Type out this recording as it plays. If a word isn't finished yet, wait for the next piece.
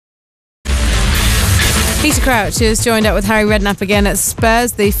Peter Crouch has joined up with Harry Redknapp again at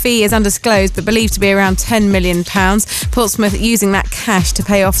Spurs. The fee is undisclosed but believed to be around £10 million. Portsmouth using that cash to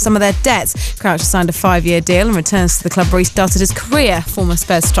pay off some of their debts. Crouch has signed a 5-year deal and returns to the club where he started his career. Former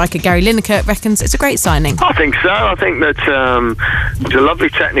Spurs striker Gary Lineker reckons it's a great signing. I think so. I think that he's a lovely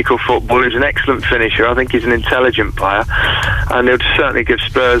technical footballer. He's an excellent finisher. I think he's an intelligent player, and he'll certainly give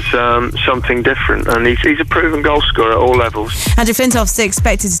Spurs something different. And he's a proven goal scorer at all levels. Andrew Flintoff's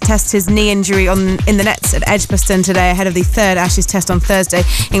expected to test his knee injury in the nets at Edgbaston today ahead of the third Ashes test on Thursday.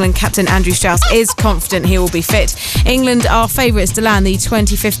 England captain Andrew Strauss is confident he will be fit. England are favourites to land the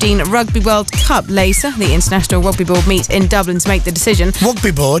 2015 Rugby World Cup later. The International Rugby Board meet in Dublin to make the decision.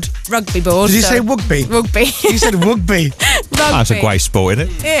 Rugby board? Rugby board. Did you say rugby? Rugby. You said rugby. That's a great sport, isn't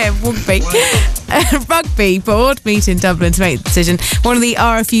it? Yeah, rugby. Rugby board meet in Dublin to make the decision. One of the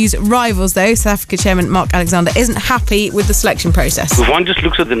RFU's rivals, though, South Africa chairman Mark Alexander, isn't happy with the selection process. If one just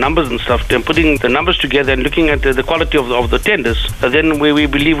looks at the numbers and stuff, and putting the numbers together and looking at the quality of the tenders, then we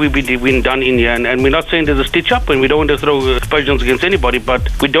believe we've been done in here. And we're not saying there's a stitch up, and we don't want to throw aspersions against anybody, but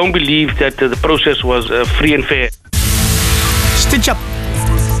we don't believe that the process was free and fair. Stitch up.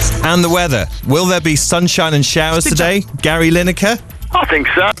 And the weather. Will there be sunshine and showers today, Gary Lineker? I think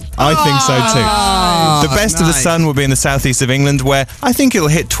so. I think so too. The best of the sun will be in the southeast of England, where I think it'll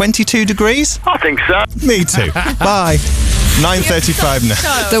hit 22 degrees. I think so. Me too. Bye. 9:35 now.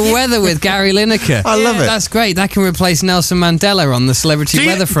 The weather with Gary Lineker. I love it. That's great. That can replace Nelson Mandela on the celebrity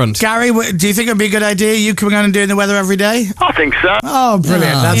weather front. Gary, do you think it'd be a good idea you coming on and doing the weather every day? I think so. Oh,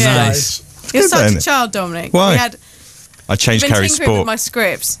 brilliant. That's nice. You're good, such then. a child, Dominic. Why? I changed Been Carrie's tinkering with sport. my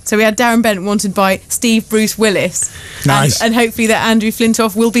scripts. So we had Darren Bent wanted by Steve Bruce Willis. Nice. And hopefully that Andrew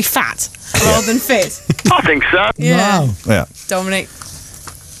Flintoff will be fat rather than fit. I think so. Yeah. Wow. Yeah. Dominic.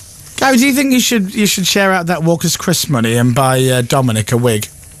 Gary, do you think you should share out that Walker's Crisp money and buy Dominic a wig?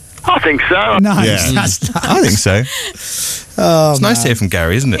 I think so. Nice. Yeah. That's nice. I think so. Oh, It's nice to hear from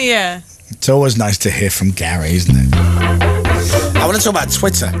Gary, isn't it? Yeah. It's always nice to hear from Gary, isn't it? I want to talk about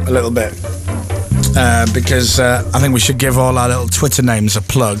Twitter a little bit. Because I think we should give all our little Twitter names a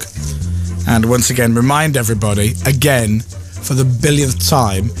plug. And once again, remind everybody, again, for the billionth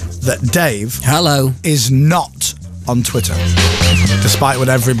time, that Dave is not on Twitter, despite what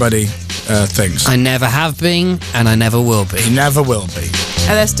everybody thinks. I never have been, and I never will be. He never will be.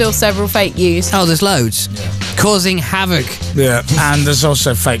 And there's still several fake yous. Oh, there's loads. Yeah. Causing havoc. Yeah, and there's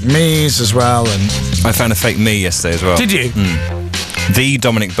also fake me's as well. And I found a fake me yesterday as well. Did you? The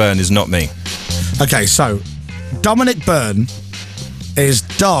Dominic Byrne is not me. Okay, so Dominic Byrne is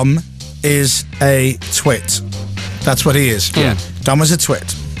a twit. That's what he is. Yeah. Dom is a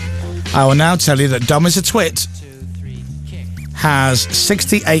twit. I will now tell you that Dom is a twit has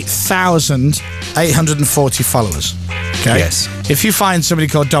 68,840 followers. Okay? Yes. If you find somebody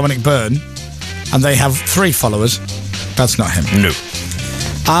called Dominic Byrne and they have 3 followers, that's not him. No.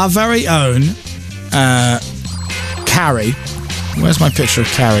 Our very own Carrie. Where's my picture of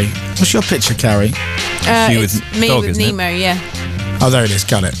Carrie? What's your picture, Carrie? It's me dog, with isn't it? Nemo, yeah. Oh, there it is.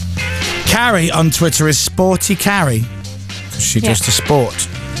 Got it. Carrie on Twitter is Sporty Carrie. She does the sport.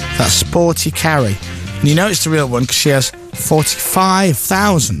 That's Sporty Carrie. And you know it's the real one because she has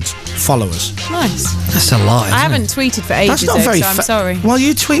 45,000 followers. Nice. That's a lot, isn't I haven't tweeted for ages, That's not very so I'm sorry. Well,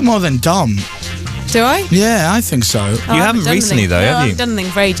 you tweet more than Dom. Do I? Yeah, I think so. Oh, I haven't done recently, anything. though, No, have I you? haven't done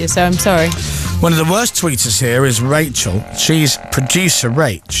anything for ages, so I'm sorry. One of the worst tweeters here is Rachel. She's producer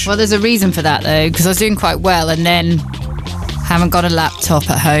Rach. Well, there's a reason for that, though, because I was doing quite well and then haven't got a laptop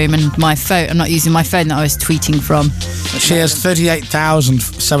at home and my phone, I'm not using my phone that I was tweeting from. She has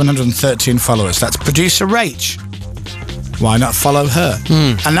 38,713 followers. That's producer Rach. Why not follow her?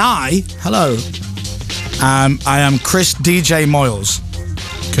 And I am Chris DJ Moyles,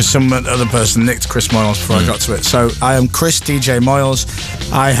 because some other person nicked Chris Moyles before I got to it. So I am Chris DJ Moyles.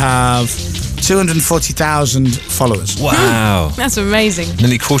 I have 240,000 followers. Wow. That's amazing.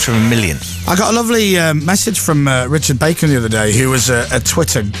 Nearly 250,000. I got a lovely message from Richard Bacon the other day, who was a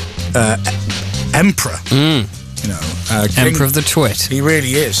Twitter emperor. You know, Emperor of the Twit. He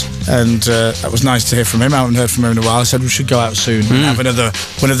really is. And that was nice to hear from him. I haven't heard from him in a while. I said we should go out soon and have another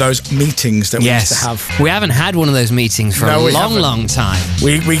one of those meetings that we used to have. We haven't had one of those meetings for a long time.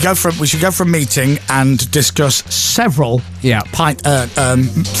 We should go for a meeting and discuss several things.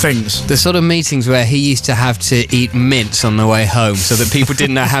 The sort of meetings where he used to have to eat mince on the way home so that people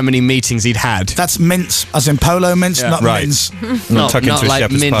didn't know how many meetings he'd had. That's mince, as in polo mince, not mince. Not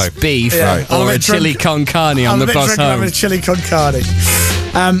like minced beef or a chili con carne on the bus home. A chili con carne.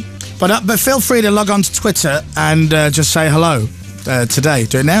 But feel free to log on to Twitter and just say hello today.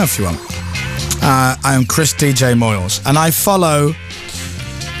 Do it now if you want. I am Chris DJ Moyles, and I follow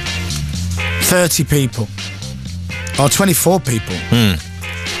 30 people. Or 24 people.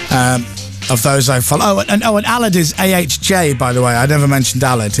 Of those I follow. And Alad is AHJ, by the way. I never mentioned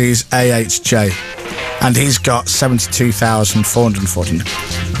Alad. He's AHJ. And he's got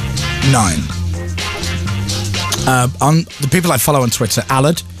 72,449. On the people I follow on Twitter,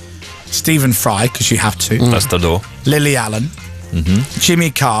 Alad, Stephen Fry, because you have to. That's the law. Lily Allen.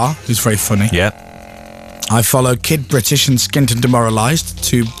 Jimmy Carr, who's very funny. Yeah. I follow Kid British and Skint and Demoralised,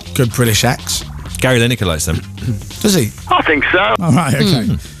 two good British acts. Gary Lineker likes them. Does he? I think so. All right,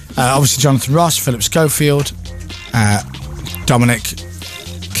 okay. Obviously, Jonathan Ross, Philip Schofield, Dominic,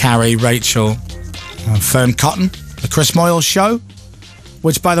 Carrie, Rachel, Fern Cotton, The Chris Moyles Show,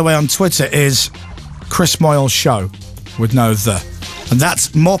 which, by the way, on Twitter is Chris Moyles Show, with no the. And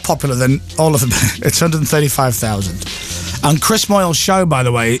that's more popular than all of them. It's 135,000. On Chris Moyles Show, by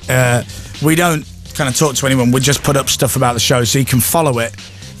the way, we don't kind of talk to anyone. We just put up stuff about the show, so you can follow it.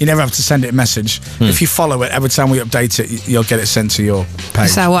 You never have to send it a message. If you follow it, every time we update it, you'll get it sent to your page.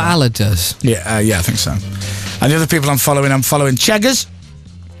 Is that what Alad does? Yeah, I think so. And the other people I'm following Cheggers,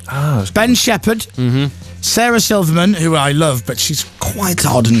 Ben Shepherd, Sarah Silverman, who I love, but she's quite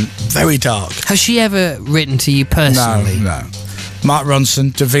odd and very dark. Has she ever written to you personally? No. Mark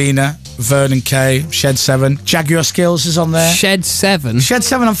Ronson, Davina, Vernon Kay, Shed 7, Jaguar Skills is on there. Shed 7? Shed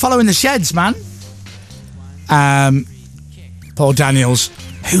 7, I'm following the Sheds, man. Paul Daniels,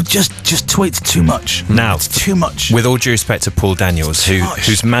 who just tweets too much. Now, it's too much. With all due respect to Paul Daniels,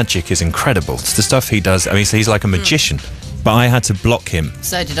 whose magic is incredible. It's the stuff he does. I mean, he's like a magician. But I had to block him.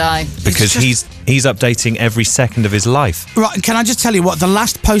 So did I. Because he's updating every second of his life. Right, and can I just tell you what the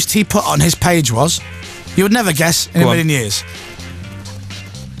last post he put on his page was? You would never guess in a million years.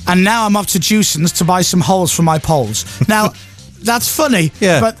 And now I'm off to Jewson's to buy some holes for my poles. Now, that's funny,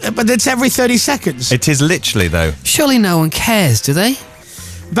 but it's every 30 seconds. It is literally, though. Surely no one cares, do they?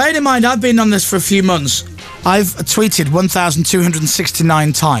 Bearing in mind, I've been on this for a few months. I've tweeted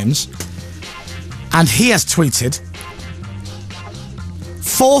 1,269 times, and he has tweeted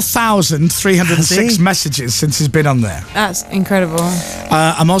 4,306 messages since he's been on there. That's incredible.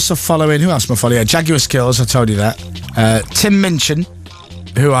 I'm also following, who else am I following? Jaguar Skills, I told you that. Tim Minchin,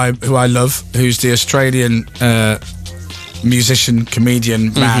 who I love, who's the Australian musician,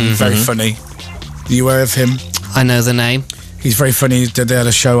 comedian, man, very funny. Are you aware of him? I know the name. He's very funny. They had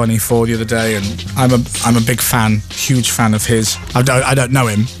a show on E4 the other day, and I'm a big fan, huge fan of his. I don't know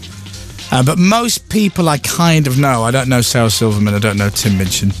him, but most people I kind of know. I don't know Sarah Silverman. I don't know Tim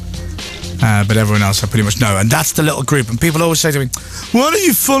Minchin, but everyone else I pretty much know. And that's the little group. And people always say to me, "Why don't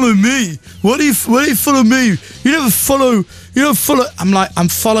you follow me? Why do you follow me? You don't follow." I'm like, I'm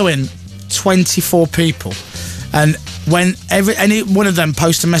following 24 people, and when any one of them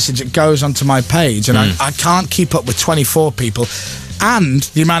posts a message, it goes onto my page, and I can't keep up with 24 people and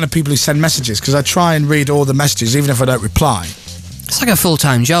the amount of people who send messages, because I try and read all the messages even if I don't reply. It's like a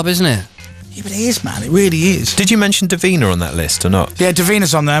full-time job, isn't it? Yeah, but it is, man. It really is. Did you mention Davina on that list or not? Yeah,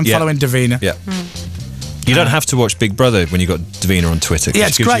 Davina's on there. I'm following Davina. Yeah. You don't have to watch Big Brother when you got Davina on Twitter. Yeah,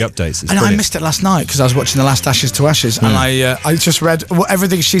 it's gives great. you updates. It's and brilliant. I missed it last night because I was watching the last Ashes to Ashes, and I just read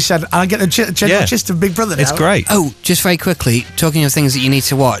everything she said, and I get the general gist of Big Brother now. It's great. Oh, just very quickly, talking of things that you need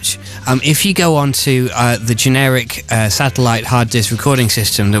to watch, if you go onto the generic satellite hard disk recording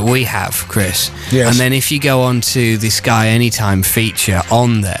system that we have, Chris, and then if you go onto the Sky Anytime feature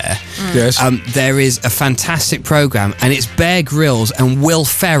on there, there is a fantastic programme, and it's Bear Grylls and Will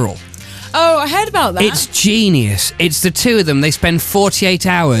Ferrell. Oh, I heard about that. It's genius. It's the two of them. They spend 48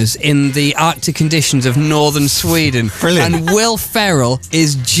 hours in the Arctic conditions of northern Sweden. Brilliant. And Will Ferrell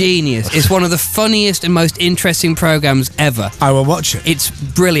is genius. It's one of the funniest and most interesting programmes ever. I will watch it. It's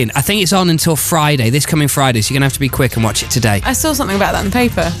brilliant. I think it's on until Friday, this coming Friday, so you're going to have to be quick and watch it today. I saw something about that in the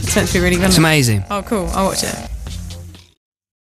paper. It's meant to be really good. It's amazing. Oh, cool. I'll watch it.